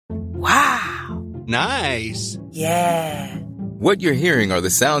Nice. Yeah. What you're hearing are the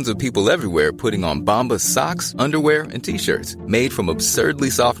sounds of people everywhere putting on Bombas socks, underwear, and T-shirts made from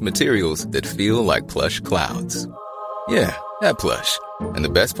absurdly soft materials that feel like plush clouds. Yeah, that plush. And the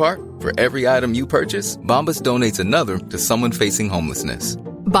best part? For every item you purchase, Bombas donates another to someone facing homelessness.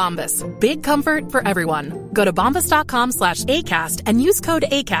 Bombas. Big comfort for everyone. Go to bombas.com/ACAST and use code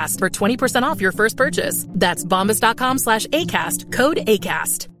ACAST for 20% off your first purchase. That's bombas.com/ACAST. Code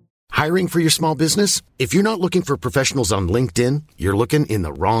ACAST. Hiring for your small business? If you're not looking for professionals on LinkedIn, you're looking in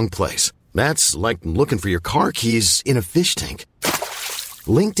the wrong place. That's like looking for your car keys in a fish tank.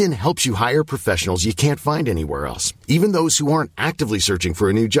 LinkedIn helps you hire professionals you can't find anywhere else, even those who aren't actively searching for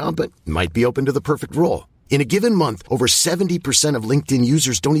a new job but might be open to the perfect role. In a given month, over 70% of LinkedIn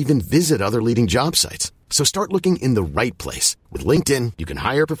users don't even visit other leading job sites. So start looking in the right place. With LinkedIn, you can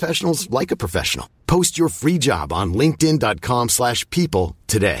hire professionals like a professional. Post your free job on linkedin.com/people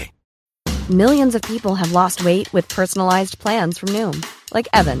today. Millions of people have lost weight with personalized plans from Noom. Like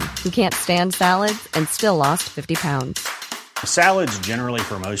Evan, who can't stand salads and still lost 50 pounds. Salads generally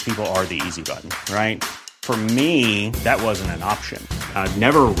for most people are the easy button, right? For me, that wasn't an option. I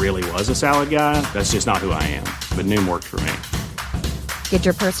never really was a salad guy. That's just not who I am. But Noom worked for me. Get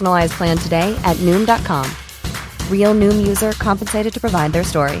your personalized plan today at Noom.com. Real Noom user compensated to provide their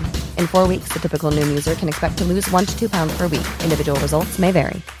story. In 4 weeks, the typical Noom user can expect to lose 1 to 2 pounds per week. Individual results may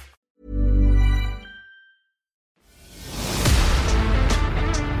vary.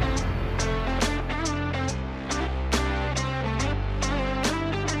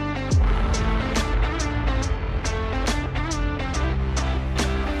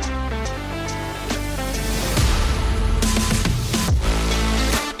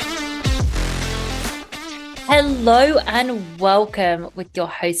 Hello and welcome with your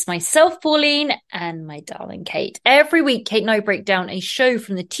host, myself, Pauline, and my darling Kate. Every week, Kate and I break down a show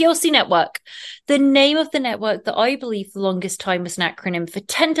from the TLC network, the name of the network that I believe the longest time was an acronym for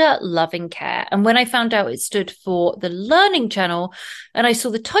Tender Loving Care. And when I found out it stood for the Learning Channel, and I saw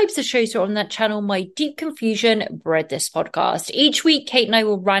the types of shows that are on that channel, my deep confusion bred this podcast. Each week, Kate and I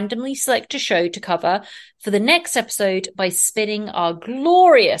will randomly select a show to cover for the next episode by spinning our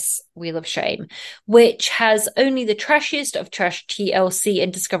glorious Wheel of Shame, which has only the trashiest of trash TLC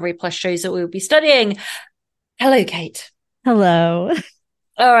and Discovery Plus shows that we will be studying. Hello, Kate. Hello.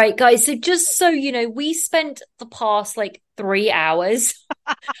 All right, guys. So just so you know, we spent the past 3 hours,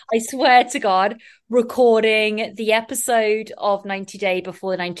 I swear to God, recording the episode of 90 Day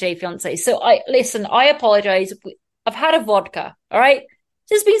before the 90 Day Fiancé. So I apologize. I've had a vodka. All right.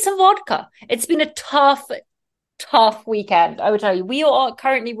 There's been some vodka. It's been a tough weekend, I would tell you. We are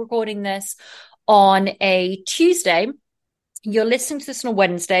currently recording this on a Tuesday. You're listening to this on a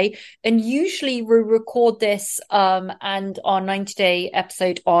Wednesday, and usually we record this and our 90-day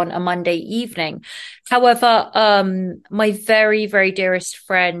episode on a Monday evening. However, my very, very dearest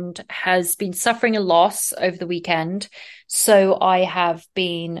friend has been suffering a loss over the weekend. So I have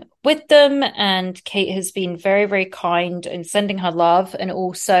been with them, and Kate has been very, very kind in sending her love and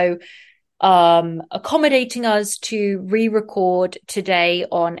also accommodating us to re-record today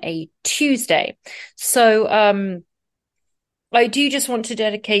on a Tuesday. So I do just want to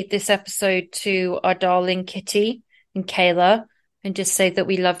dedicate this episode to our darling Kitty and Kayla and just say that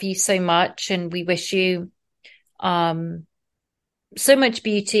we love you so much and we wish you so much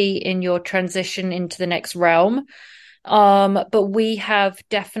beauty in your transition into the next realm. But we have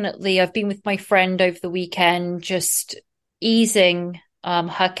definitely, I've been with my friend over the weekend, just easing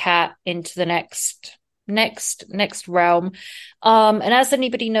her cat into the next realm. And as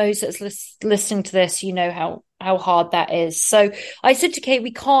anybody knows that's listening to this, you know how hard that is. So I said to Kate,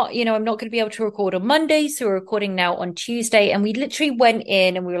 we can't, I'm not going to be able to record on Monday. So we're recording now on Tuesday. And we literally went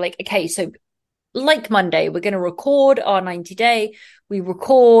in and we were like, okay, so like Monday, we're going to record our 90 Day. We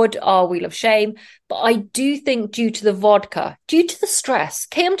record our Wheel of Shame. But I do think due to the vodka, due to the stress,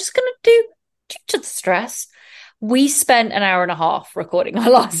 okay, I'm just going to do due to the stress. We spent an hour and a half recording our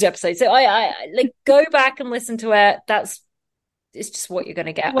last episode. So I go back and listen to it. It's just what you're going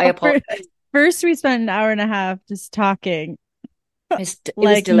to get. Well, I apologize. First, we spent an hour and a half just talking. It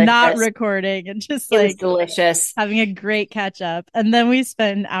was delicious. Not recording and just it was delicious, having a great catch up. And then we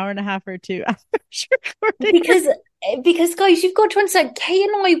spent an hour and a half or 2 hours recording. Because guys, you've got to understand, Kay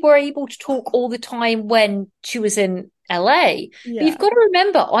and I were able to talk all the time when she was in LA. Yeah. But you've got to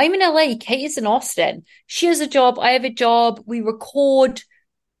remember, I'm in LA, Kate is in Austin. She has a job, I have a job. We record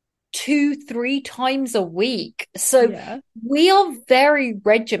 2-3 times a week. So we are very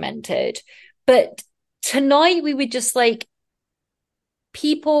regimented. But tonight we were just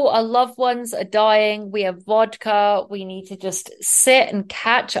people, our loved ones are dying. We have vodka. We need to just sit and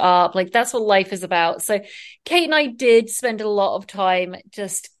catch up. Like, that's what life is about. So Kate and I did spend a lot of time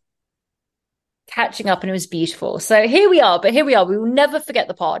just catching up, and it was beautiful. So here we are. We will never forget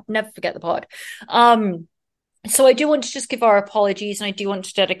the pod. Never forget the pod. So I do want to just give our apologies, and I do want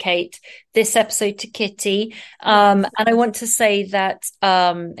to dedicate this episode to Kitty. And I want to say that,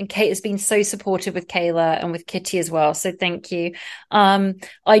 and Kate has been so supportive with Kayla and with Kitty as well. So thank you.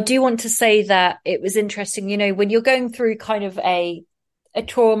 I do want to say that it was interesting, you know, when you're going through kind of a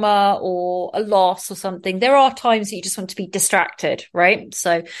trauma or a loss or something, there are times that you just want to be distracted, right?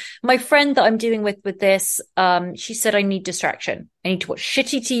 So my friend that I'm dealing with this, she said, I need distraction. I need to watch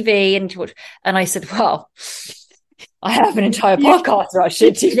shitty TV and I said, well, I have an entire podcast about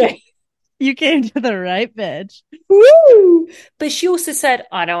shit TV. You came to the right bitch. Woo! But she also said,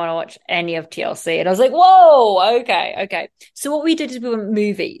 I don't want to watch any of TLC. And I was like, whoa, okay. So what we did is we went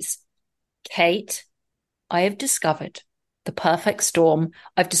movies. Kate, I have discovered The Perfect Storm.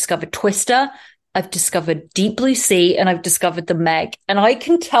 I've discovered Twister. I've discovered Deep Blue Sea, and I've discovered The Meg. And I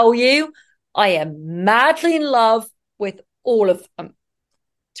can tell you, I am madly in love with all of them.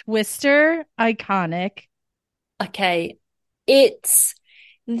 Twister, iconic. Okay. It's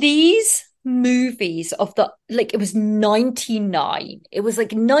these movies of the, like, it was 99. It was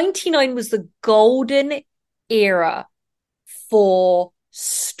like 99 was the golden era for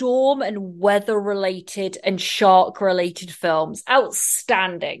storm and weather related and shark related films.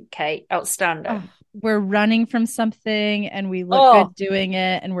 Outstanding, Kate. Outstanding. Oh, we're running from something and we look good doing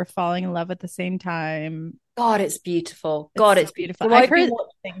it, and we're falling in love at the same time. God, it's beautiful. It's beautiful. So I've heard.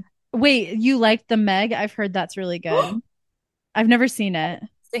 Wait, you liked The Meg? I've heard that's really good. I've never seen it.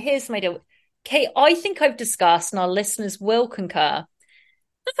 So here's my deal. Kate, I think I've discussed, and our listeners will concur,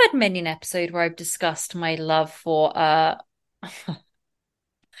 I've had many an episode where I've discussed my love for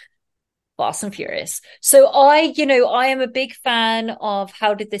Fast and Furious. So I am a big fan of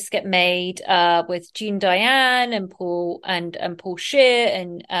How Did This Get Made, with Jean Diane and Paul Scheer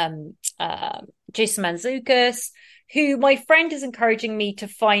and Jason Mantzoukas, who my friend is encouraging me to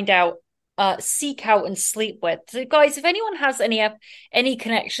find out, seek out and sleep with. So guys, if anyone has any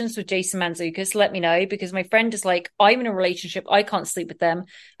connections with Jason Mantzoukas, let me know, because my friend is like, I'm in a relationship, I can't sleep with them,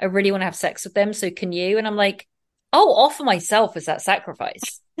 I really want to have sex with them, so can you? And I'm like, I'll offer myself as that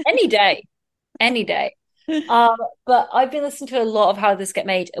sacrifice any day. But I've been listening to a lot of How This Get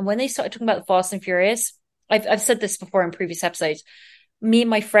Made, and when they started talking about the Fast and Furious, I've said this before in previous episodes, me and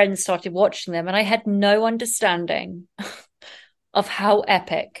my friends started watching them, and I had no understanding of how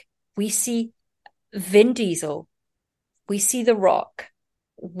epic. We see Vin Diesel, we see The Rock,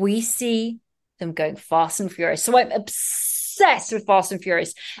 we see them going fast and furious. So I'm obsessed with Fast and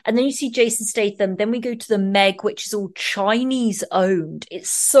Furious. And then you see Jason Statham. Then we go to The Meg, which is all Chinese owned. It's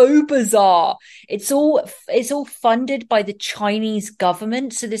so bizarre. It's all funded by the Chinese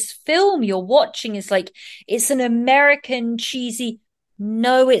government. So this film you're watching is like, it's an American cheesy.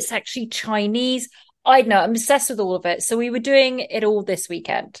 No, it's actually Chinese. I know, I'm obsessed with all of it. So we were doing it all this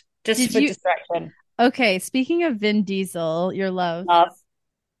weekend, just for distraction. Okay, speaking of Vin Diesel, your love.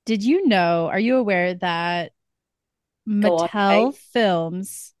 Did you know, are you aware that Mattel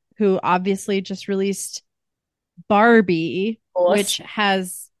Films, who obviously just released Barbie, which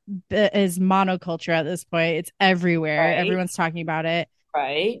is monoculture at this point. It's everywhere. Right. Everyone's talking about it.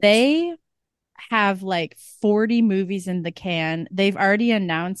 Right. They have like 40 movies in the can. They've already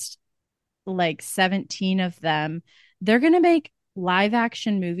announced like 17 of them. They're going to make live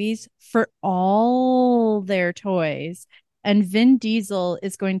action movies for all their toys. And Vin Diesel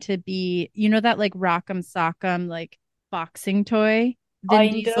is going to be, you know, that like Rock'em Sock'em like boxing toy?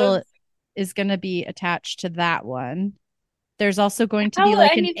 Vin Diesel is going to be attached to that one. There's also going to be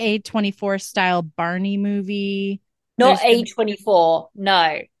like an A24 style Barney movie. Not A24,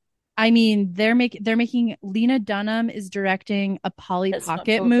 no. I mean, they're making Lena Dunham is directing a Polly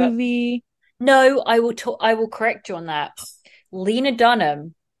Pocket movie. No, I will correct you on that. Lena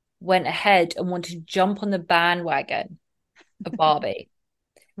Dunham went ahead and wanted to jump on the bandwagon of Barbie.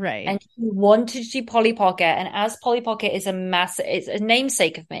 Right. And she wanted to do Polly Pocket. And as Polly Pocket is it's a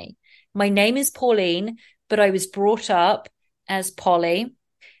namesake of me. My name is Pauline, but I was brought up as Polly.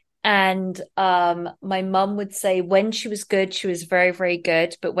 And my mum would say when she was good, she was very, very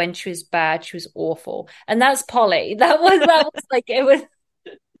good. But when she was bad, she was awful. And that's Polly. That was like, it was,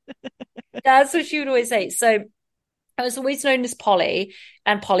 that's what she would always say. So I was always known as Polly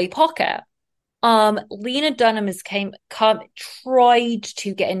and Polly Pocket. Lena Dunham has tried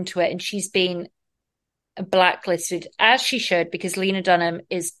to get into it, and she's been blacklisted, as she should, because Lena Dunham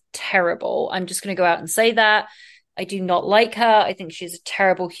is terrible. I'm just going to go out and say that. I do not like her. I think she's a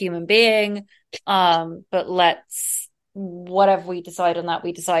terrible human being. But whatever we decide on that,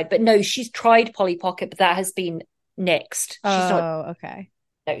 we decide. But no, she's tried Polly Pocket, but that has been nixed. She's not. Oh, okay.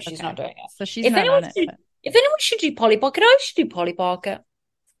 No, she's not doing it. So she's not on it. If anyone should do Polly Pocket, I should do Polly Pocket.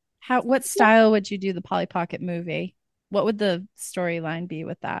 What style would you do the Polly Pocket movie? What would the storyline be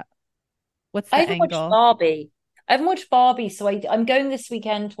with that? What's the angle? I haven't watched Barbie, so I'm going this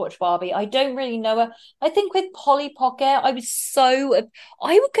weekend to watch Barbie. I don't really know her. I think with Polly Pocket, I would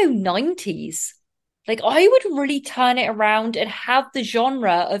go 90s. Like, I would really turn it around and have the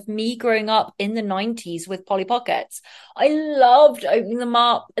genre of me growing up in the 90s with Polly Pockets. I loved opening them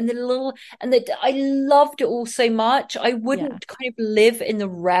up and I loved it all so much. I wouldn't kind of live in the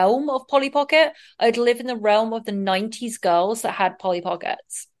realm of Polly Pocket. I'd live in the realm of the 90s girls that had Polly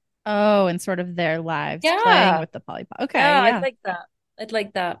Pockets. Oh, and sort of their lives playing with the Polly Pocket. Okay, yeah. I'd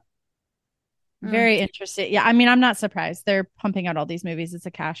like that. Very interesting. Yeah, I mean, I'm not surprised. They're pumping out all these movies. It's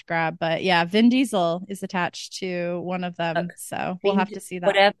a cash grab. But yeah, Vin Diesel is attached to one of them. So we'll have to see that.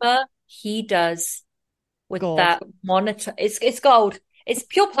 Whatever he does with that monitor, it's gold. It's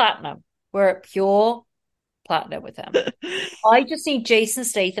pure platinum. We're at pure platinum with him. I just need Jason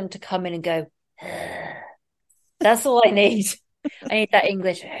Statham to come in and go, that's all I need. I need that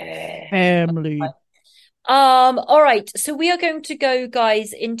English family. All right, so we are going to go,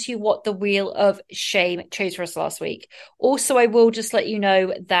 guys, into what the Wheel of Shame chose for us last week. Also, I will just let you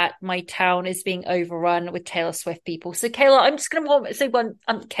know that my town is being overrun with Taylor Swift people. So, Kayla, I'm just going to say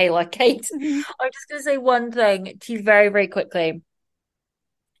Kate, I'm just going to say one thing to you very, very quickly.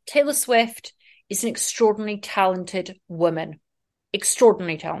 Taylor Swift is an extraordinarily talented woman.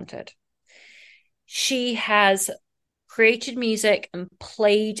 Extraordinarily talented. She has created music and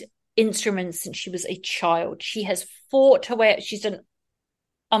played instruments since she was a child. She has fought her way. She's done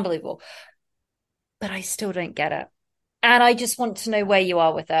unbelievable. But I still don't get it. And I just want to know where you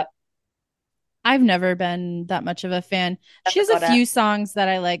are with it. I've never been that much of a fan. She has a few songs that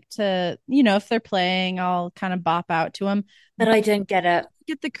I like to, if they're playing, I'll kind of bop out to them. But I don't get it.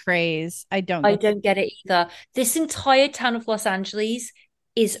 Get the craze. I don't get it either. This entire town of Los Angeles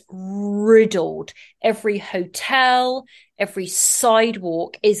is riddled. Every hotel, every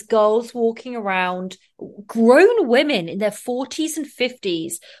sidewalk is girls walking around, grown women in their 40s and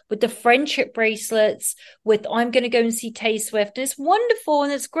 50s with the friendship bracelets, with I'm going to go and see Tay Swift. And it's wonderful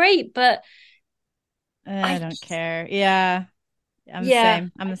and it's great, but I don't care. Yeah. I'm the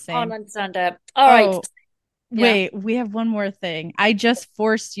same. I can't understand it. All right. Wait, we have one more thing. I just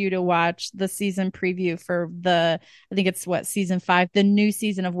forced you to watch the season preview for I think it's season 5, the new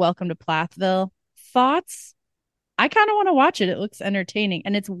season of Welcome to Plathville. Thoughts? I kind of want to watch it. It looks entertaining,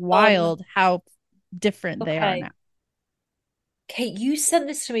 and it's wild how different they are now. Kate, you sent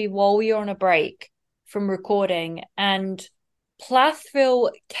this to me while we were on a break from recording, and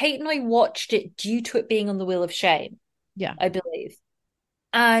Plathville, Kate and I watched it due to it being on the Wheel of Shame. Yeah. I believe.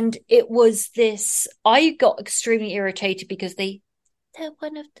 And it was I got extremely irritated because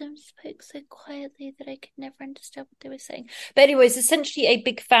one of them spoke so quietly that I could never understand what they were saying. But anyways, essentially a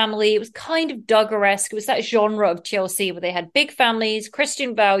big family. It was kind of Duggar-esque. It was that genre of TLC where they had big families,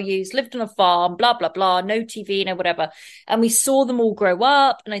 Christian values, lived on a farm, blah, blah, blah, no TV, no whatever. And we saw them all grow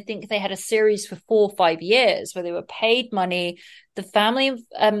up. And I think they had a series for 4 or 5 years where they were paid money. The family,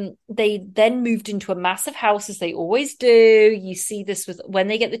 they then moved into a massive house, as they always do. You see this when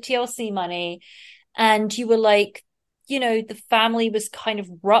they get the TLC money. And you were like, the family was kind of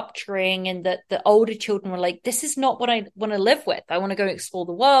rupturing, and that the older children were like, this is not what I want to live with. I want to go and explore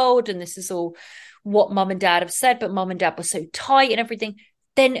the world. And this is all what mom and dad have said, but mom and dad were so tight and everything.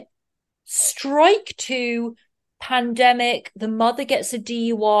 Then strike 2, pandemic, the mother gets a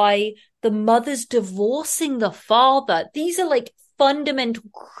DUI, the mother's divorcing the father. These are like fundamental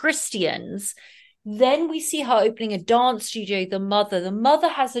Christians. Then we see her opening a dance studio, the mother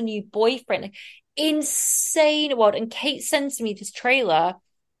has a new boyfriend. Insane world. And Kate sends me this trailer,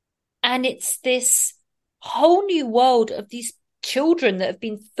 and it's this whole new world of these children that have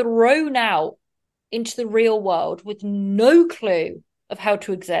been thrown out into the real world with no clue of how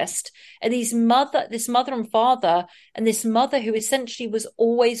to exist. And this mother and father, and this mother who essentially was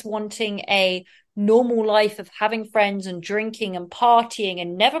always wanting a normal life of having friends and drinking and partying,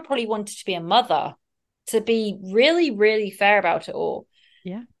 and never probably wanted to be a mother, to be really, really fair about it all.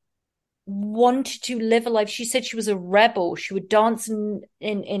 Yeah. Wanted to live a life. She said she was a rebel. She would dance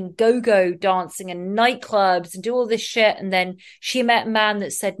in go-go dancing and nightclubs and do all this shit. And then she met a man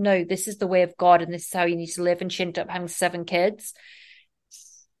that said, no, this is the way of God and this is how you need to live. And she ended up having 7 kids.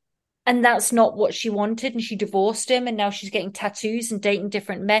 And that's not what she wanted. And she divorced him. And now she's getting tattoos and dating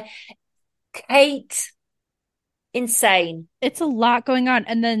different men. Kate, insane. It's a lot going on.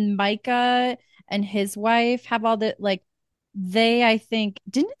 And then Micah and his wife have all the like they I think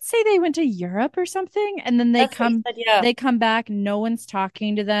didn't it say they went to Europe or something? And then That's what he said, yeah. they come back, no one's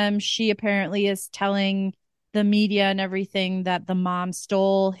talking to them. She apparently is telling the media and everything that the mom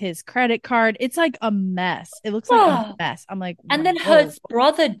stole his credit card. It's like a mess. It looks like a mess. I'm like, And then whoa. her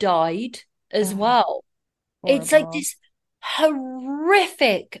brother died as well. It's like this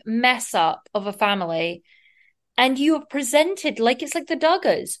horrific mess up of a family. And you are presented like it's like the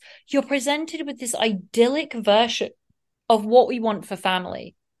Duggars. You're presented with this idyllic version of what we want for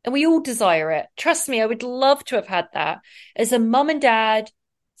family. And we all desire it. Trust me, I would love to have had that as a mum and dad,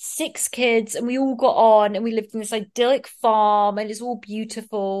 6 kids, and we all got on and we lived in this idyllic farm and it's all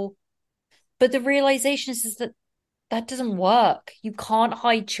beautiful. But the realization is that that doesn't work. You can't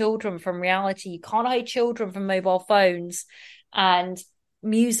hide children from reality. You can't hide children from mobile phones and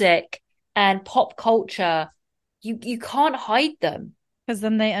music and pop culture. You can't hide them. Because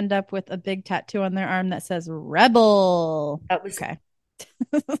then they end up with a big tattoo on their arm that says Rebel. That was okay.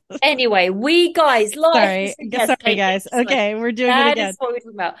 Anyway, we guys, sorry guys. Okay, we're doing it again. That is what we're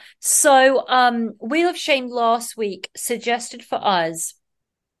talking about. So, Wheel of Shame last week suggested for us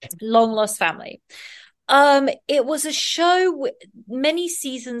Long Lost Family. It was a show with many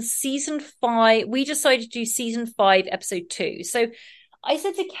seasons. Season 5, we decided to do season 5, episode 2. So I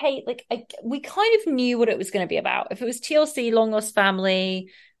said to Kate, like, we kind of knew what it was going to be about. If it was TLC, Long Lost Family,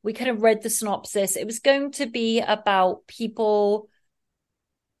 we kind of read the synopsis. It was going to be about people.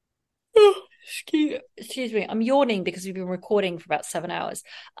 Excuse me, I'm yawning because we've been recording for about 7 hours.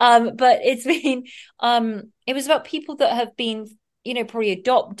 But it's been, it was about people that have been, probably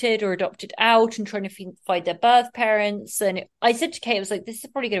adopted or adopted out and trying to find their birth parents. And I said to Kate, I was like, this is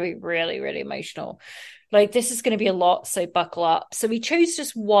probably going to be really, really emotional. Like, this is going to be a lot, so buckle up. So we chose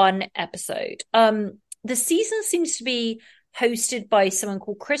just one episode. The season seems to be hosted by someone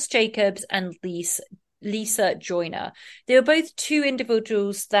called Chris Jacobs and Lisa Joyner. They were both 2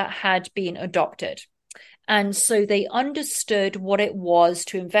 individuals that had been adopted. And so they understood what it was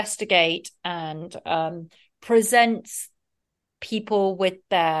to investigate and present people with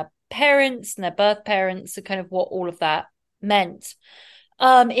their parents and their birth parents and kind of what all of that meant.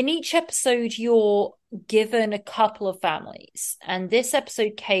 In each episode, you're given a couple of families. And this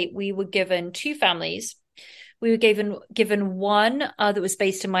episode, Kate, we were given 2 families. We were given one that was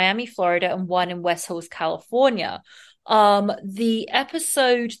based in Miami, Florida, and one in West Hills, California. The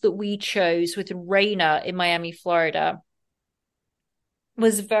episode that we chose with Raina in Miami, Florida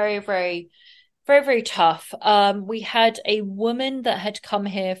was very, very, very, very tough. We had a woman that had come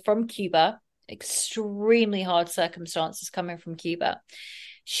here from Cuba, extremely hard circumstances coming from Cuba.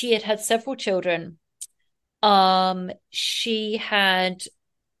 She had several children. She had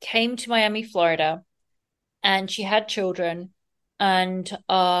came to Miami, Florida, and she had children, and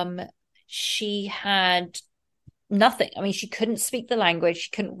she had nothing. I mean, she couldn't speak the language,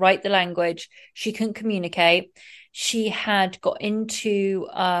 she couldn't write the language, she couldn't communicate. She had got into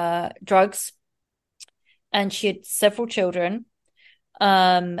drugs, and she had several children.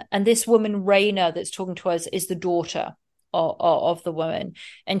 And this woman, Raina, that's talking to us, is the daughter of the woman.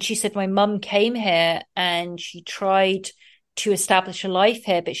 And she said, my mum came here and she tried to establish a life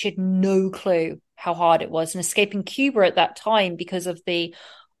here, but she had no clue how hard it was. And escaping Cuba at that time because of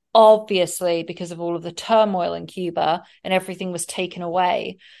all of the turmoil in Cuba, and everything was taken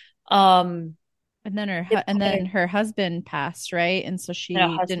away. And then her husband passed, right? And so she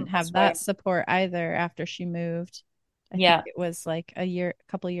didn't have that support either after she moved. I think it was like a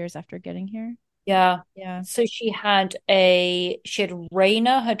couple of years after getting here. Yeah. So she had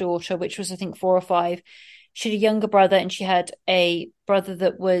Raina, her daughter, which was I think 4 or 5. She had a younger brother, and she had a brother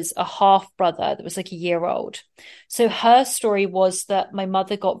that was a half brother that was like a year old. So her story was that my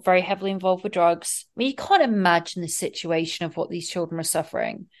mother got very heavily involved with drugs. I mean, you can't imagine the situation of what these children are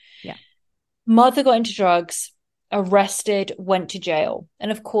suffering. Yeah. Mother got into drugs, arrested, went to jail.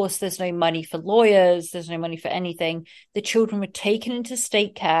 And of course, there's no money for lawyers. There's no money for anything. The children were taken into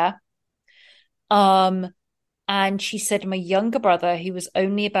state care. And she said, my younger brother, who was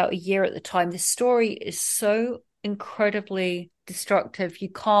only about a year at the time, this story is so incredibly destructive.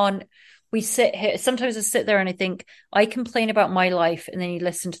 We sit here, sometimes I sit there and I think, I complain about my life, and then you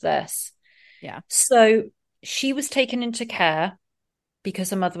listen to this. Yeah. So she was taken into care because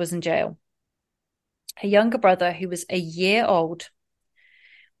her mother was in jail. Her younger brother, who was a year old,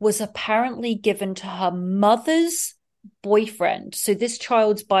 was apparently given to her mother's boyfriend. So this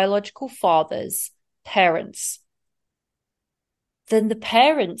child's biological father's parents. Then the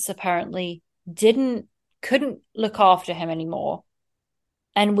parents apparently couldn't look after him anymore,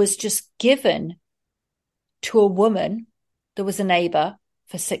 and was just given to a woman that was a neighbor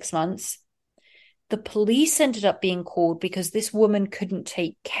for 6 months. The police ended up being called because this woman couldn't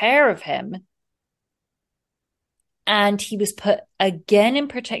take care of him. And he was put again in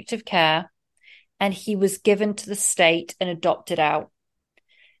protective care, and he was given to the state and adopted out.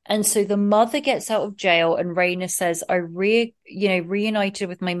 And so the mother gets out of jail, and Raina says, I reunited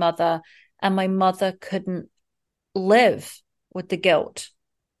with my mother, and my mother couldn't live with the guilt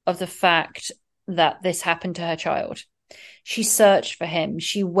of the fact that this happened to her child. She searched for him.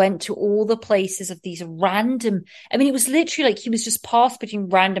 She went to all the places of these random, I mean, it was literally like he was just passed between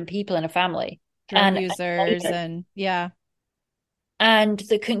random people in a family. Drug users and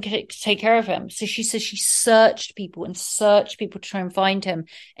they couldn't take care of him. So she says she searched people to try and find him,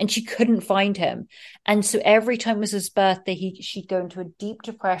 and she couldn't find him. And so every time it was his birthday, she'd go into a deep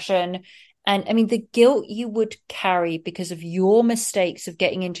depression. And I mean, the guilt you would carry because of your mistakes of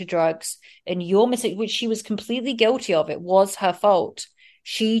getting into drugs and your mistake, which she was completely guilty of, it was her fault.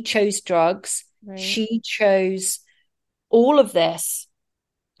 She chose drugs. Right. She chose all of this.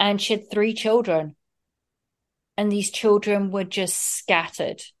 And she had 3 children. And these children were just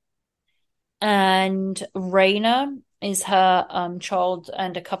scattered. And Raina is her child,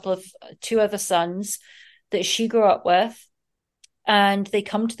 and a couple of 2 other sons that she grew up with. And they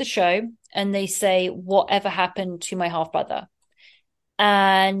come to the show and they say, whatever happened to my half-brother?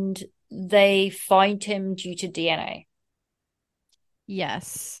 And they find him due to DNA.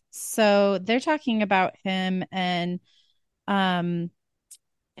 Yes. So they're talking about him, and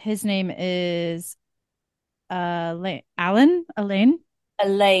his name is Elaine.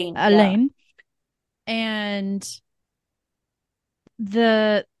 Yeah. And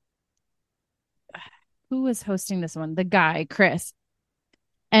who was hosting this one? The guy, Chris.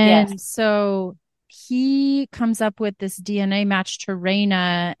 And so he comes up with this DNA match to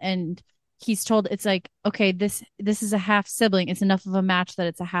Raina, and he's told it's like, okay, this is a half sibling. It's enough of a match that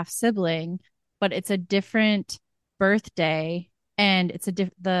it's a half sibling, but it's a different birthday, and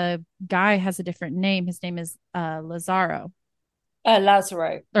the guy has a different name. His name is Lazaro.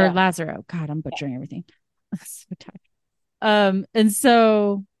 Lazaro. Or Lazaro. God, I'm butchering everything. So tired. And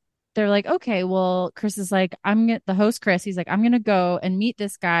so they're like, okay, well, Chris is like, the host Chris, he's like, I'm going to go and meet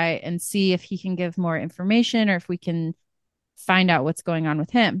this guy and see if he can give more information or if we can find out what's going on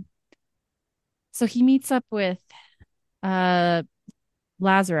with him. So he meets up with Lazaro,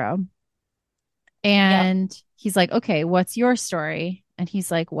 and he's like, okay, what's your story? And he's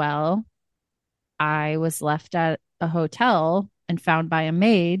like, well, I was left at a hotel and found by a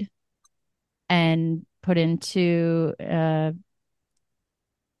maid and put into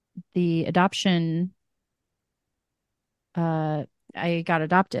the adoption. I got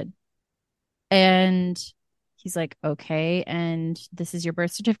adopted. And he's like, okay, and this is your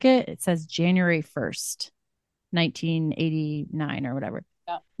birth certificate? It says January 1st, 1989 or whatever.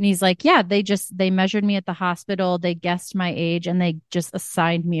 Yeah. And he's like, yeah, they measured me at the hospital. They guessed my age and they just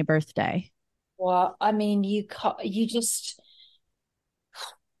assigned me a birthday. Well, I mean,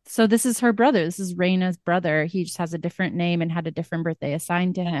 So this is her brother. This is Raina's brother. He just has a different name and had a different birthday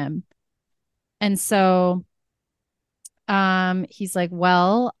assigned to him. And so he's like,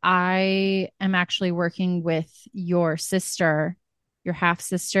 well, I am actually working with your sister, your half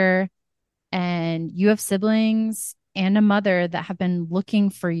sister, and you have siblings and a mother that have been looking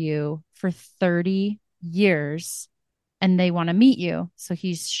for you for 30 years and they want to meet you. So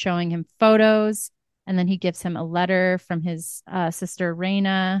he's showing him photos, and then he gives him a letter from his sister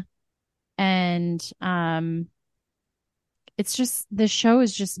Raina. And it's just, the show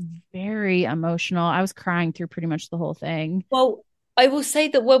is just very emotional. I was crying through pretty much the whole thing. Well, I will say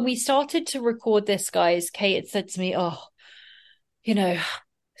that when we started to record this, guys, Kate had said to me, oh, it's going to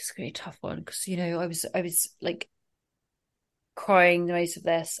be a tough one because, I was like crying the most of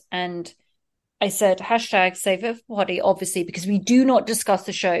this. And I said, hashtag save it for potty, obviously, because we do not discuss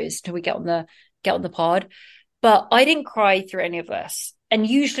the shows till we get on the pod. But I didn't cry through any of this. And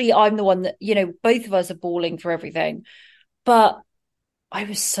usually I'm the one that, both of us are bawling through everything. But I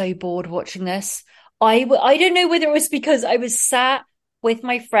was so bored watching this. I don't know whether it was because I was sat with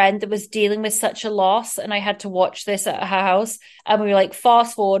my friend that was dealing with such a loss and I had to watch this at her house. And we were like,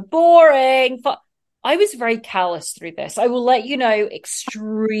 fast forward, boring. I was very callous through this. I will let you know,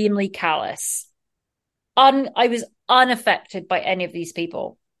 extremely callous. I was unaffected by any of these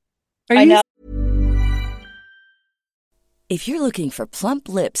people. If you're looking for plump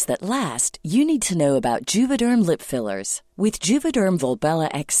lips that last, you need to know about Juvederm lip fillers. With Juvederm Volbella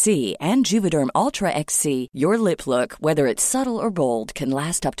XC and Juvederm Ultra XC, your lip look, whether it's subtle or bold, can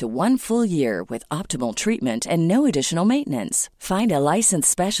last up to 1 full year with optimal treatment and no additional maintenance. Find a licensed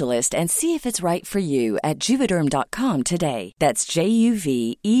specialist and see if it's right for you at Juvederm.com today. That's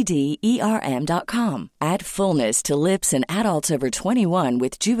JUVEDERM.com. Add fullness to lips in adults over 21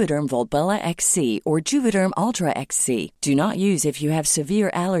 with Juvederm Volbella XC or Juvederm Ultra XC. Do not use if you have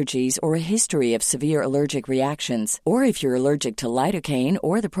severe allergies or a history of severe allergic reactions, or if you're allergic to lidocaine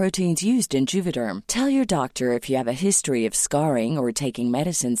or the proteins used in Juvederm. Tell your doctor if you have a history of scarring or taking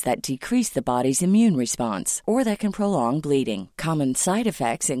medicines that decrease the body's immune response or that can prolong bleeding. Common side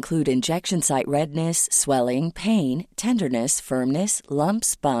effects include injection site redness, swelling, pain, tenderness, firmness,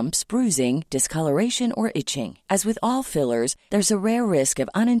 lumps, bumps, bruising, discoloration, or itching. As with all fillers, there's a rare risk of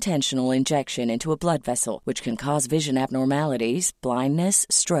unintentional injection into a blood vessel, which can cause vision abnormalities, blindness,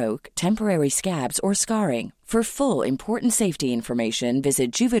 stroke, temporary scabs, or scarring. For full, important safety information,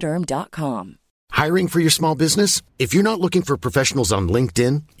 visit Juvederm.com. Hiring for your small business? If you're not looking for professionals on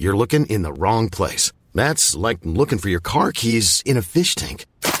LinkedIn, you're looking in the wrong place. That's like looking for your car keys in a fish tank.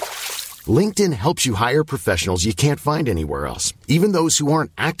 LinkedIn helps you hire professionals you can't find anywhere else, even those who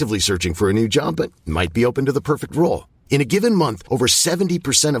aren't actively searching for a new job but might be open to the perfect role. In a given month, over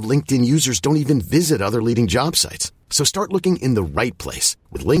 70% of LinkedIn users don't even visit other leading job sites. So start looking in the right place.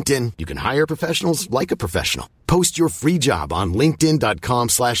 With LinkedIn, you can hire professionals like a professional. Post your free job on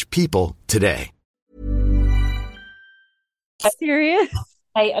linkedin.com/people today. Serious?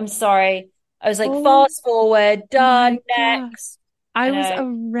 Hey, I'm sorry. I was like, fast forward, done, next. I was a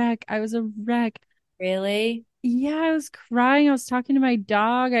wreck. I was a wreck. Really? Yeah, I was crying. I was talking to my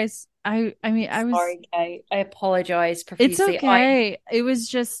dog. I mean, I was sorry, Kate. I apologize profusely. It's okay. It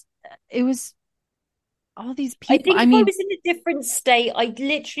was all these people. I think if I was in a different state, I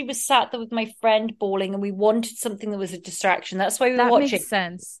literally was sat there with my friend bawling, and we wanted something that was a distraction. That's why we were watching. That makes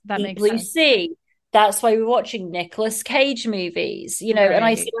sense. That makes Blue sense. Sea. That's why we're watching Nicolas Cage movies, you know. Right. And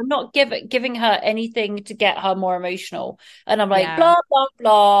I said, I'm not giving her anything to get her more emotional. And I'm like, Yeah. blah blah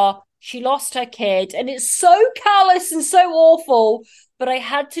blah. She lost her kid, and it's so callous and so awful. But I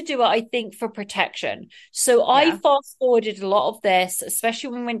had to do it, I think, for protection. So I fast forwarded a lot of this, especially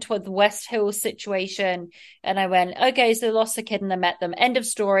when we went to the West Hill situation. And I went, okay, so they lost a kid and I met them. End of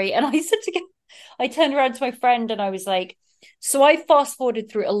story. And I turned around to my friend and I was like, so I fast forwarded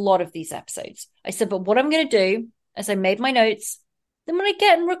through a lot of these episodes. I said, but what I'm going to do is I made my notes. Then when I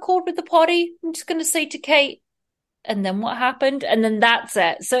get and record with the potty, I'm just going to say to Kate, and then what happened? And then that's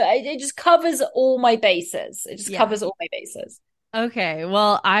it. So it just covers all my bases. It just covers all my bases. Okay,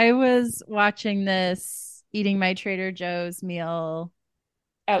 well, I was watching this, eating my Trader Joe's meal,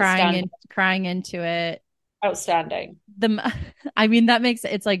 crying into it. Outstanding. I mean,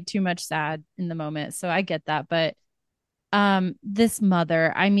 it's like too much sad in the moment, so I get that. But this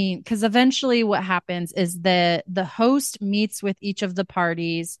mother, I mean, because eventually what happens is the host meets with each of the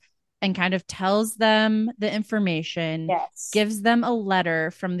parties and kind of tells them the information, gives them a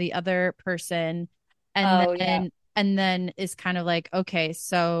letter from the other person, and then is kind of like, okay,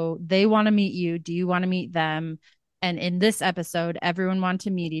 so they want to meet you. Do you want to meet them? And in this episode, everyone wanted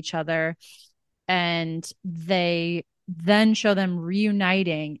to meet each other. And they then show them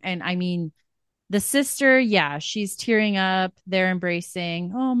reuniting. And I mean, the sister, she's tearing up. They're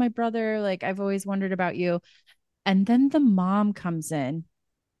embracing. Oh, my brother, like, I've always wondered about you. And then the mom comes in.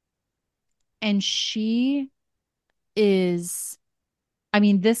 And she is... I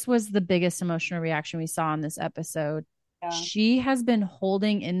mean, this was the biggest emotional reaction we saw in this episode. Yeah. She has been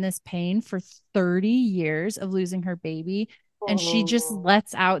holding in this pain for 30 years of losing her baby. And she just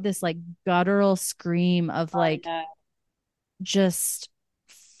lets out this like guttural scream of like, just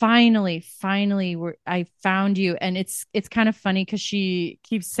finally, I found you. And it's kind of funny because she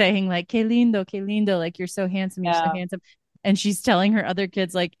keeps saying like, que lindo, like, you're so handsome, you're so handsome. And she's telling her other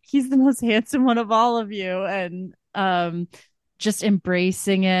kids like, he's the most handsome one of all of you. And, just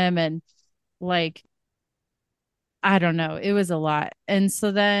embracing him and like, I don't know, it was a lot. And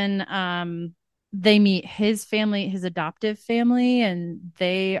so then they meet his family, his adoptive family, and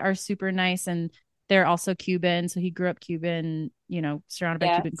they are super nice, and they're also Cuban, so he grew up Cuban, you know, surrounded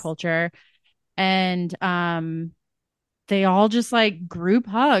by Cuban culture. And they all just like group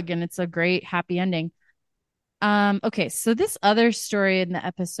hug, and it's a great happy ending. Okay, so this other story in the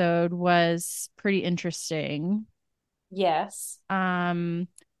episode was pretty interesting. Yes. We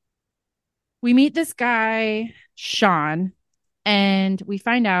meet this guy, Sean, and we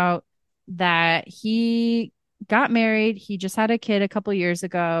find out that he got married. He just had a kid a couple years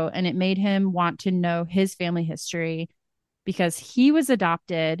ago, and it made him want to know his family history. because he was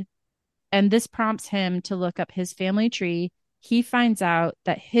adopted. And this prompts him to look up his family tree. He finds out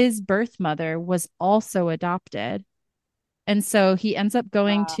that his birth mother was also adopted. And so he ends up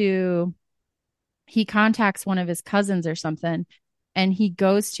going to, he contacts one of his cousins or something, and he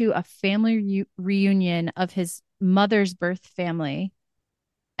goes to a family reunion of his mother's birth family.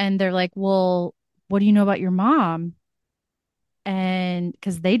 And they're like, well, what do you know about your mom? And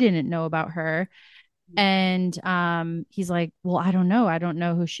because they didn't know about her. And he's like, well, I don't know. I don't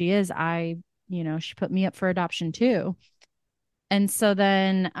know who she is. She put me up for adoption too. And so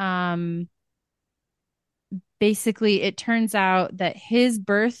then basically it turns out that his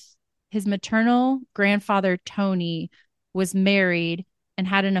maternal grandfather, Tony, was married and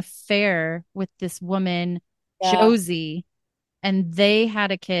had an affair with this woman, Josie. And they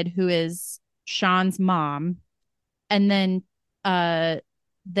had a kid who is Sean's mom. And then they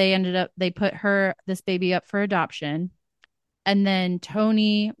put this baby up for adoption. And then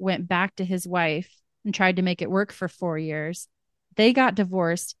Tony went back to his wife and tried to make it work for 4 years. They got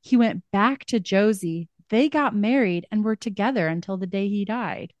divorced. He went back to Josie. They got married and were together until the day he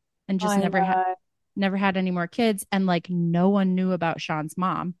died, and just never had any more kids. And like no one knew about Sean's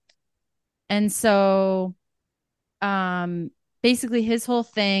mom. And so basically his whole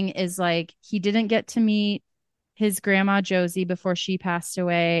thing is like he didn't get to meet his grandma Josie before she passed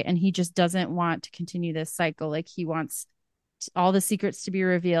away, and he just doesn't want to continue this cycle. Like he wants all the secrets to be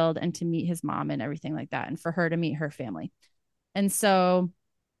revealed and to meet his mom and everything like that, and for her to meet her family. And so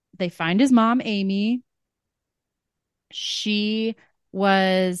they find his mom, Amy. She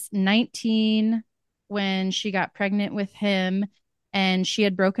was 19 when she got pregnant with him, and she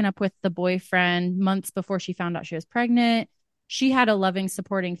had broken up with the boyfriend months before she found out she was pregnant. She had a loving,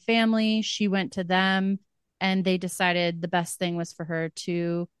 supporting family. She went to them, and they decided the best thing was for her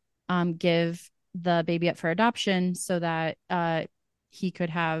to give the baby up for adoption so that he could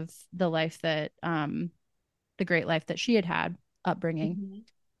have the life that the great life that she had upbringing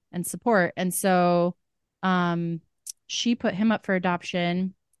and support. And so she put him up for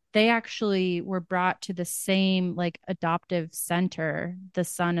adoption. They actually were brought to the same like adoptive center, the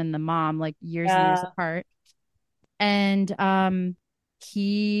son and the mom, like years and years apart. And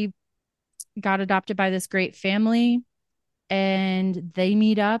he got adopted by this great family, and they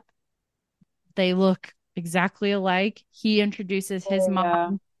meet up. They look exactly alike. He introduces his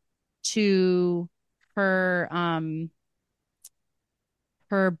mom to her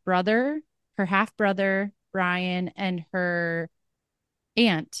brother, her half brother Brian, and her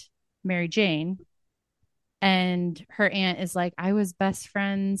aunt Mary Jane. And her aunt is like, I was best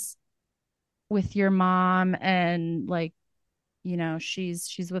friends with your mom, and like, you know,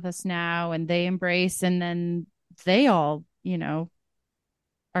 she's with us now. And they embrace, and then they all, you know,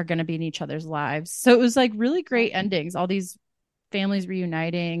 are going to be in each other's lives. So it was like really great endings, all these families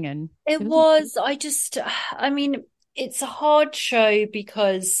reuniting. And I mean, it's a hard show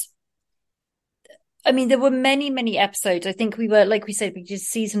because I mean, there were many, many episodes. I think we were, like we said, we did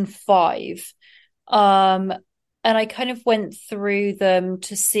season 5. And I kind of went through them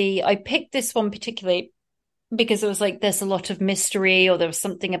to see, I picked this one particularly because it was like, there's a lot of mystery, or there was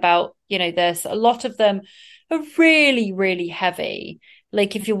something about, you know, there's a lot of them are really, really heavy.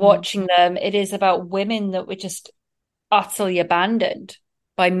 Like if you're watching them, it is about women that were just utterly abandoned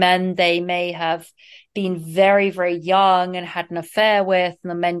by men they may have been very, very young and had an affair with, and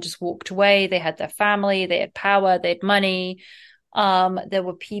the men just walked away. They had their family, they had power, they had money. There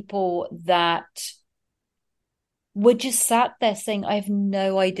were people that were just sat there saying, I have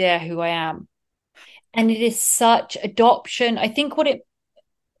no idea who I am. And it is such adoption. I think what it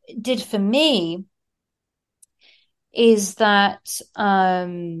did for me is that,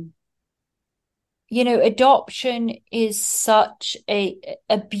 you know, adoption is such a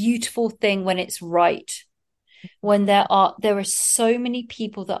beautiful thing when it's right. When there are so many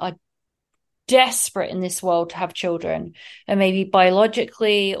people that are desperate in this world to have children, and maybe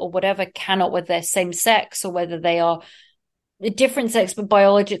biologically or whatever cannot, whether they're same sex or whether they are a different sex, but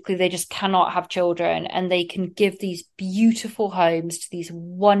biologically they just cannot have children, and they can give these beautiful homes to these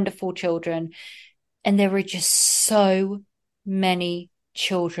wonderful children. And there are just so many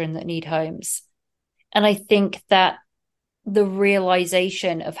children that need homes. And I think that the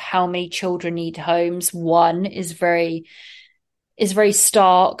realization of how many children need homes, one, is very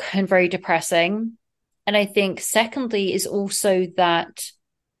stark and very depressing. And I think secondly is also that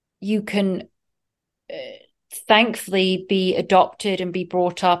you can thankfully be adopted and be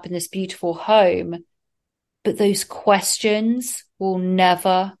brought up in this beautiful home, but those questions will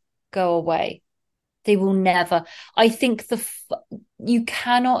never go away. They will never. I think you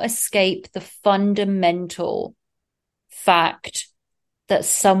cannot escape the fundamental fact that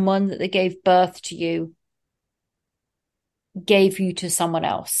someone that they gave birth to you gave you to someone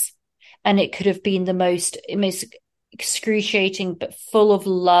else. And it could have been the most excruciating but full of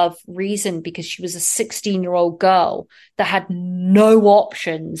love reason, because she was a 16-year-old girl that had no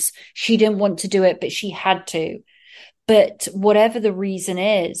options. She didn't want to do it, but she had to. But whatever the reason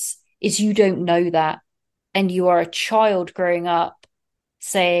is you don't know that. And you are a child growing up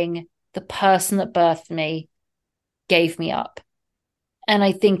saying, the person that birthed me gave me up. And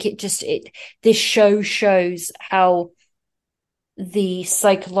I think this show shows how the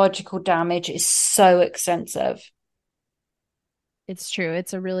psychological damage is so extensive. It's true.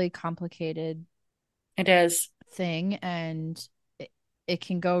 It's a really complicated It is. thing, and it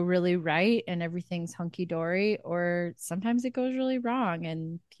can go really right and everything's hunky-dory, or sometimes it goes really wrong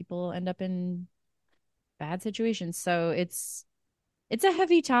and people end up in bad situations. So it's a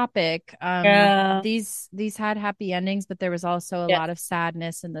heavy topic. These had happy endings, but there was also a lot of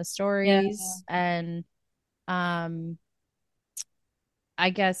sadness in the stories. And I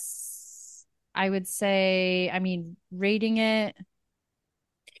guess I would say, I mean, rating it.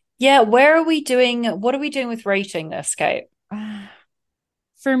 Yeah, what are we doing with rating this, Kate?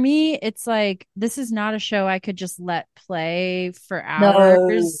 For me, it's like, this is not a show I could just let play for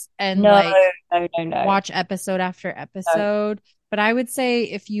hours and watch episode after episode. No. But I would say,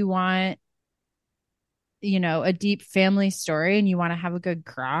 if you want, a deep family story and you want to have a good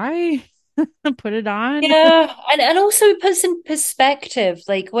cry, put it on. Yeah. And also it puts in perspective,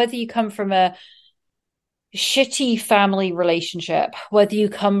 like whether you come from a shitty family relationship, whether you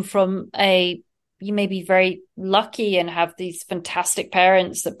come from you may be very lucky and have these fantastic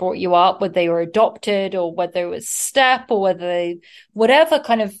parents that brought you up, whether they were adopted or whether it was step or whatever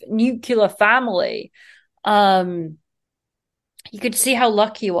kind of nuclear family. You could see how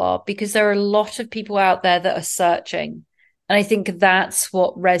lucky you are, because there are a lot of people out there that are searching. And I think that's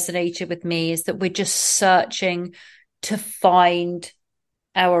what resonated with me, is that we're just searching to find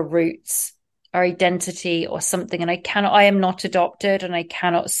our roots, our identity or something. And I am not adopted and I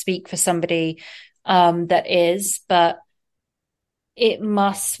cannot speak for somebody that is, but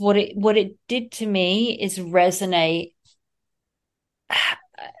what it did to me is resonate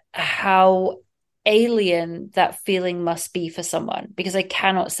how alien that feeling must be for someone, because I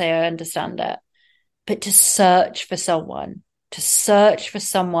cannot say I understand it. But to search for someone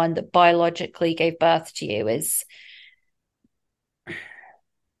that biologically gave birth to you it's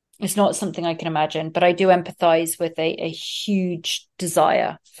not something I can imagine, but I do empathize with a huge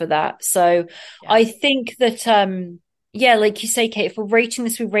desire for that. So yeah. I think that, like you say, Kate, if we're rating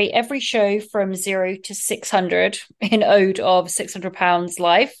this, we rate every show from 0 to 600 in ode of £600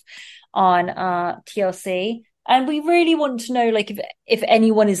 life on TLC. And we really want to know, like, if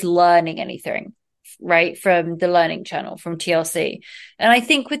anyone is learning anything, right, from the Learning Channel, from TLC. And I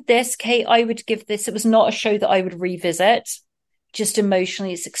think with this, Kate, I would give this, it was not a show that I would revisit. Just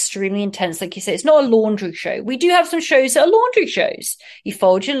emotionally, it's extremely intense. Like you say, it's not a laundry show. We do have some shows that are laundry shows. You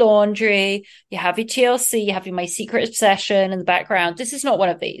fold your laundry, you have your TLC, you have your My Secret Obsession in the background. This is not one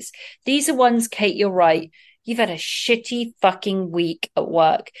of these. These are ones, Kate, you're right. You've had a shitty fucking week at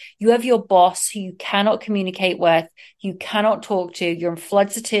work. You have your boss who you cannot communicate with, you cannot talk to, you're in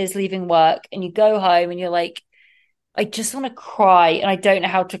floods of tears leaving work, and you go home and you're like, I just want to cry and I don't know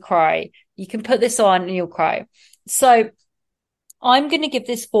how to cry. You can put this on and you'll cry. So I'm going to give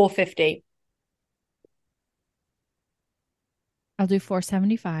this 450. I'll do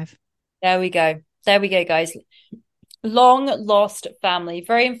 475. There we go, guys. Long Lost Family.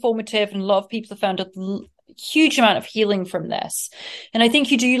 Very informative, and a lot of people have found a huge amount of healing from this. And I think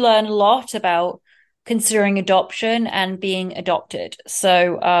you do learn a lot about considering adoption and being adopted.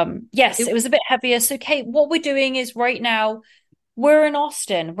 So, yes, it was a bit heavier. So, Kate, what we're doing is right now, we're in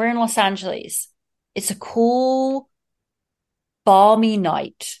Austin. We're in Los Angeles. It's a cool, balmy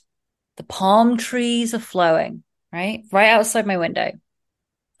night. The palm trees are flowing, right outside my window.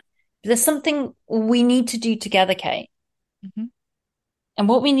 There's something we need to do together, Kate. Mm-hmm. And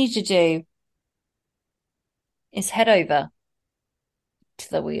what we need to do is head over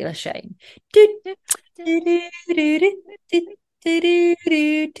to the Wheel of Shame.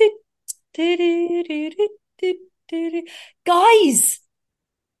 Guys,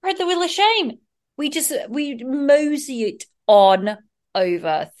 we're at the Wheel of Shame. We mosey it on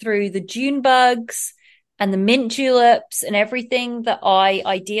over through the June bugs and the mint juleps and everything that I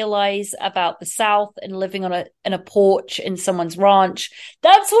idealize about the South and living on a porch in someone's ranch.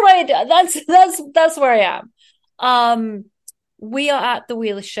 That's where I am. We are at the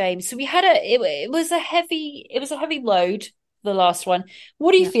Wheel of Shame. So we had it was a heavy load, the last one.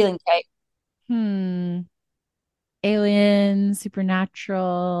 What are you feeling, Kate? Alien,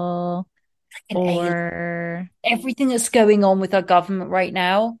 Supernatural, An alien. or Everything that's going on with our government right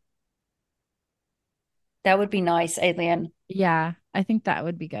now, that would be nice, Alien. yeah, I think that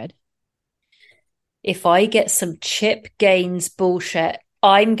would be good. If I get some Chip Gaines bullshit,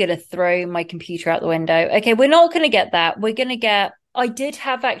 I'm going to throw my computer out the window. Okay, we're not going to get that. We're going to get. I did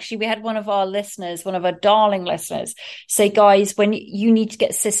have actually, we had one of our listeners, one of our darling listeners, say, guys, when you need to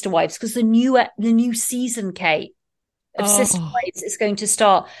get Sister Wives, because the new season, Kate, of Sister Oh, Wives is going to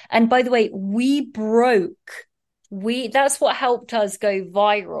start. And by the way, that's what helped us go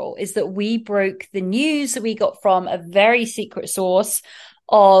viral, is that we broke the news that we got from a very secret source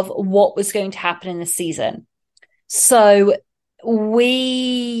of what was going to happen in the season. So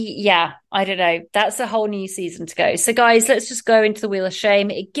I don't know. That's a whole new season to go. So guys, let's just go into the Wheel of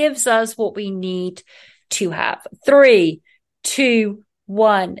Shame. It gives us what we need to have. 3, 2,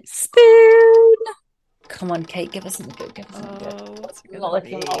 1, spoon. Come on, Kate, give us something good. Give us something good. what's it I'm gonna not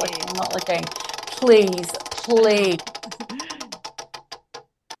looking, be? I'm not looking. Please, please.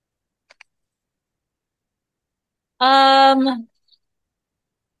 Um,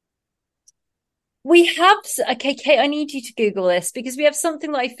 we have, okay, Kate, I need you to Google this because we have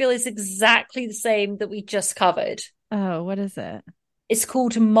something that I feel is exactly the same that we just covered. Oh, what is it? It's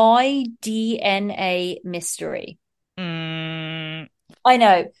called My DNA Mystery. Mm, I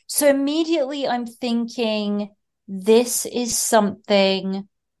know. So immediately I'm thinking this is something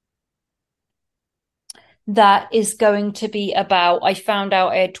that is going to be about, I found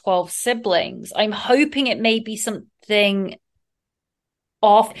out I had 12 siblings. I'm hoping it may be something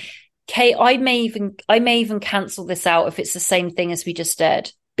off. Kate, I may even cancel this out if it's the same thing as we just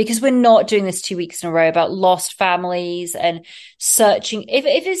did. Because we're not doing this 2 weeks in a row about lost families and searching. If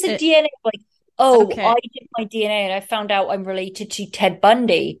it's a it, DNA, like, oh, okay. I did my DNA and I found out I'm related to Ted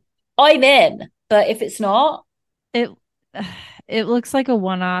Bundy, I'm in. But if it's not, It it looks like a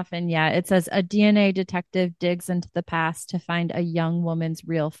one-off, and yeah, it says a DNA detective digs into the past to find a young woman's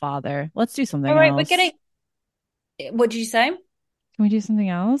real father. Let's do all something right, we're else. getting. What did you say? Can we do something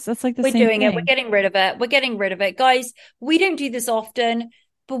else? That's like the We're same doing it. We're thing. getting rid of it. We're getting rid of it. Guys, we don't do this often,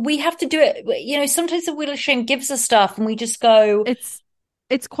 but we have to do it. You know, sometimes the Wheel of Shame gives us stuff and we just go, It's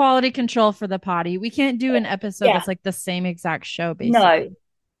it's quality control for the potty. We can't do an episode yeah, that's like the same exact show, no. basically.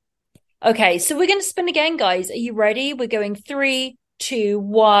 Okay, so we're going to spin again, guys. Are you ready? We're going 3, 2,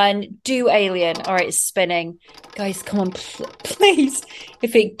 1. Do Alien. All right, it's spinning. Guys, come on, please.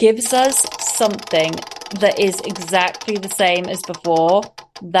 If it gives us something that is exactly the same as before,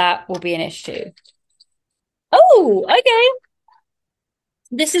 that will be an issue. Oh, okay.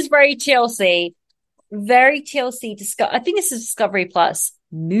 This is very TLC. Very TLC. I think this is Discovery Plus.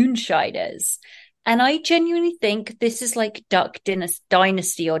 Moonshiners. And I genuinely think this is like Duck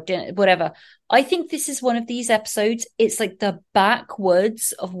Dynasty or whatever. I think this is one of these episodes. It's like the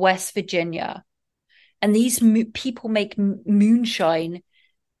backwoods of West Virginia. And these people make moonshine.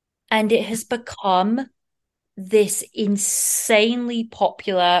 And it has become this insanely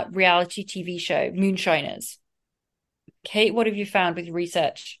popular reality TV show, Moonshiners. Kate, what have you found with your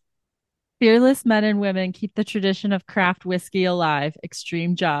research? Fearless men and women keep the tradition of craft whiskey alive,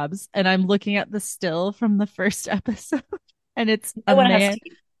 extreme jobs. And I'm looking at the still from the first episode, and it's No one has to.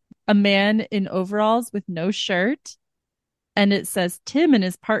 a man in overalls with no shirt, and it says Tim and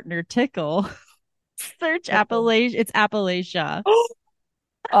his partner Tickle. Search Appalachia. It's Appalachia.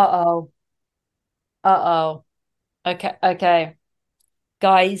 Uh-oh. Uh-oh. Okay, okay.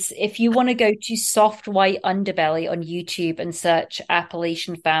 Guys, if you want to go to Soft White Underbelly on YouTube and search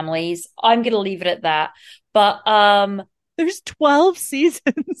Appalachian families, I'm going to leave it at that. But There's 12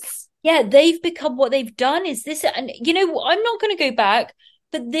 seasons. yeah, they've become what they've done is this, and you know, I'm not going to go back,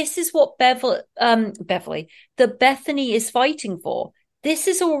 but this is what the Bethany is fighting for. This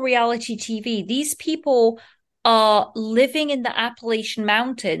is all reality TV. These people are living in the Appalachian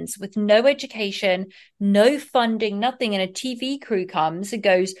Mountains with no education, no funding, nothing. And a TV crew comes and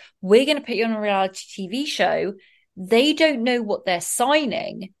goes, we're going to put you on a reality TV show. They don't know what they're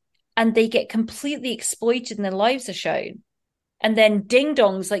signing and they get completely exploited and their lives are shown. And then ding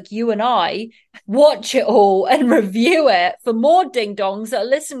dongs like you and I watch it all and review it for more ding dongs that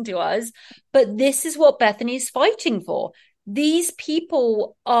listen to us. But this is what Bethany is fighting for. These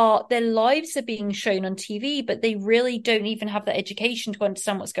people their lives are being shown on TV, but they really don't even have the education to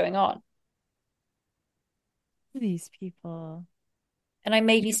understand what's going on. These people. And I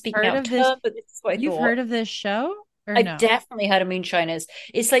may be You've speaking heard out of of this? turn, but this is what I You've thought. heard of this show or I've no? definitely heard of Moonshiners.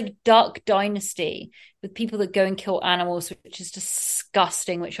 It's like Duck Dynasty with people that go and kill animals, which is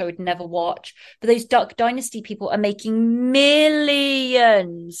disgusting, which I would never watch. But those Duck Dynasty people are making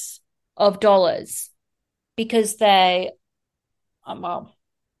millions of dollars because they, well,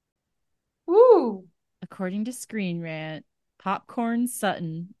 woo. According to Screen Rant, Popcorn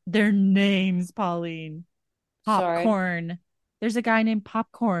Sutton, their names, Pauline. Sorry. Popcorn. There's a guy named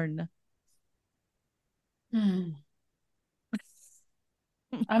Popcorn.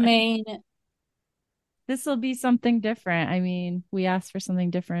 I mean, this will be something different. I mean, we asked for something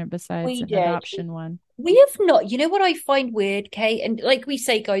different besides an adoption one. We have not. You know what I find weird, Kate? And like we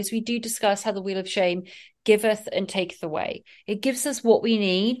say, guys, we do discuss how the Wheel of Shame giveth and taketh away. It gives us what we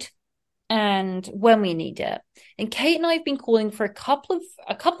need and when we need it. And Kate and I have been calling for a couple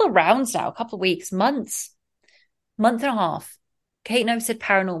of rounds now, a couple of weeks, month and a half. Kate and I have said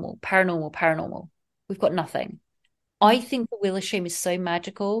paranormal. We've got nothing. I think the Wheel of Shame is so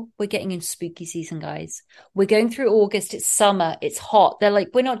magical. We're getting in spooky season, guys. We're going through August. It's summer. It's hot. They're like,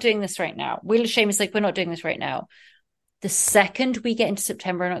 we're not doing this right now. Wheel of Shame is like, we're not doing this right now. The second we get into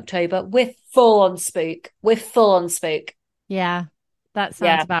September and October, we're full on spook. Yeah, that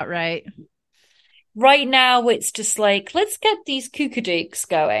sounds about right. Right now, it's just like, let's get these Kookadooks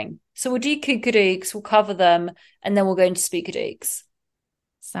going. So we'll do Kookadooks, we'll cover them, and then we'll go into Spookadooks.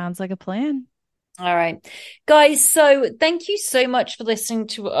 Sounds like a plan. All right, guys. So thank you so much for listening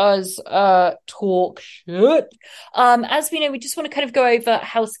to us talk shit. As we know, we just want to kind of go over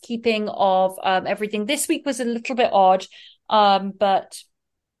housekeeping of everything. This week was a little bit odd, but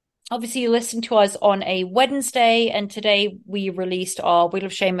obviously you listened to us on a Wednesday, and today we released our Wheel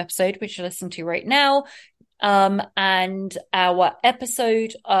of Shame episode, which you're listening to right now, and our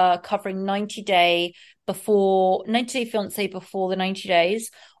episode covering 90 Day Fiance before the 90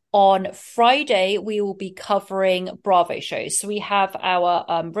 days. On Friday, we will be covering Bravo shows. So we have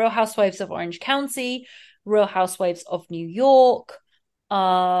our Real Housewives of Orange County, Real Housewives of New York,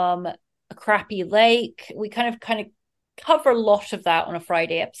 Crappy Lake. We kind of cover a lot of that on a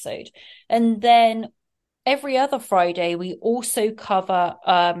Friday episode. And then every other Friday, we also cover,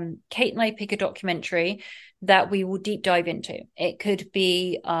 Kate and I pick a documentary that we will deep dive into. It could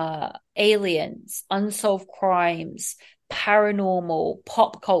be aliens, unsolved crimes, paranormal,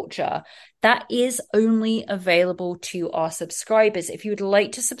 pop culture. That is only available to our subscribers. If you would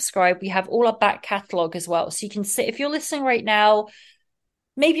like to subscribe, we have all our back catalog as well. So you can sit, if you're listening right now,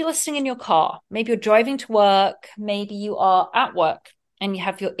 maybe you're listening in your car, maybe you're driving to work, maybe you are at work and you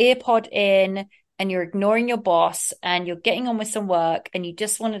have your earpod in and you're ignoring your boss and you're getting on with some work and you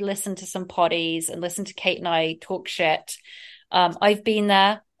just want to listen to some poddies and listen to Kate and I talk shit. I've been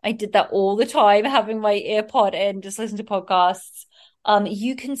there. I did that all the time, having my earpod in, just listen to podcasts.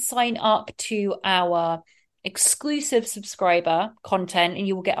 You can sign up to our exclusive subscriber content and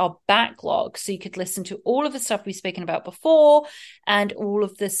you will get our backlog. So you could listen to all of the stuff we've spoken about before and all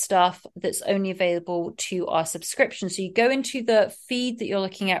of the stuff that's only available to our subscription. So you go into the feed that you're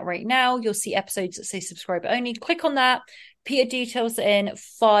looking at right now, you'll see episodes that say subscriber only. Click on that, put your details in,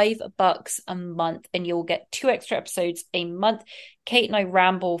 $5 a month, and you'll get 2 extra episodes a month. Kate and I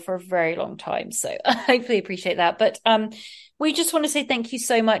ramble for a very long time, so I hopefully appreciate that. But we just want to say thank you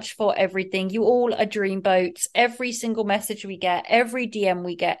so much for everything. You all are dreamboats. Every single message we get, every DM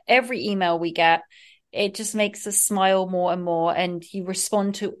we get, every email we get, it just makes us smile more and more. And you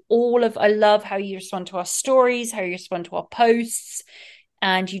respond to I love how you respond to our stories, how you respond to our posts.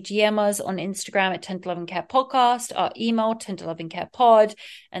 And you DM us on Instagram at 10 to 11 Care Podcast, our email 10 to 11 Care Pod.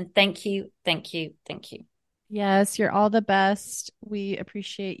 And thank you. Yes, you're all the best. We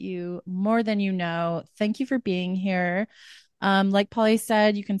appreciate you more than you know. Thank you for being here. Like Polly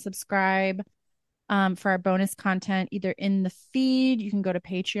said, you can subscribe for our bonus content either in the feed. You can go to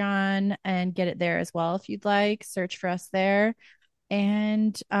Patreon and get it there as well if you'd like. Search for us there.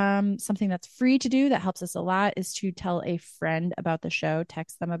 And something that's free to do that helps us a lot is to tell a friend about the show,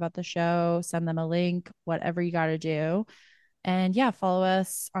 text them about the show, send them a link, whatever you got to do. And yeah, follow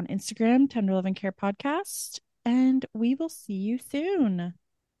us on Instagram, 10 to 11 Care Podcast, and we will see you soon.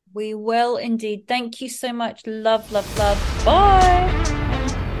 We will indeed. Thank you so much. Love. Bye.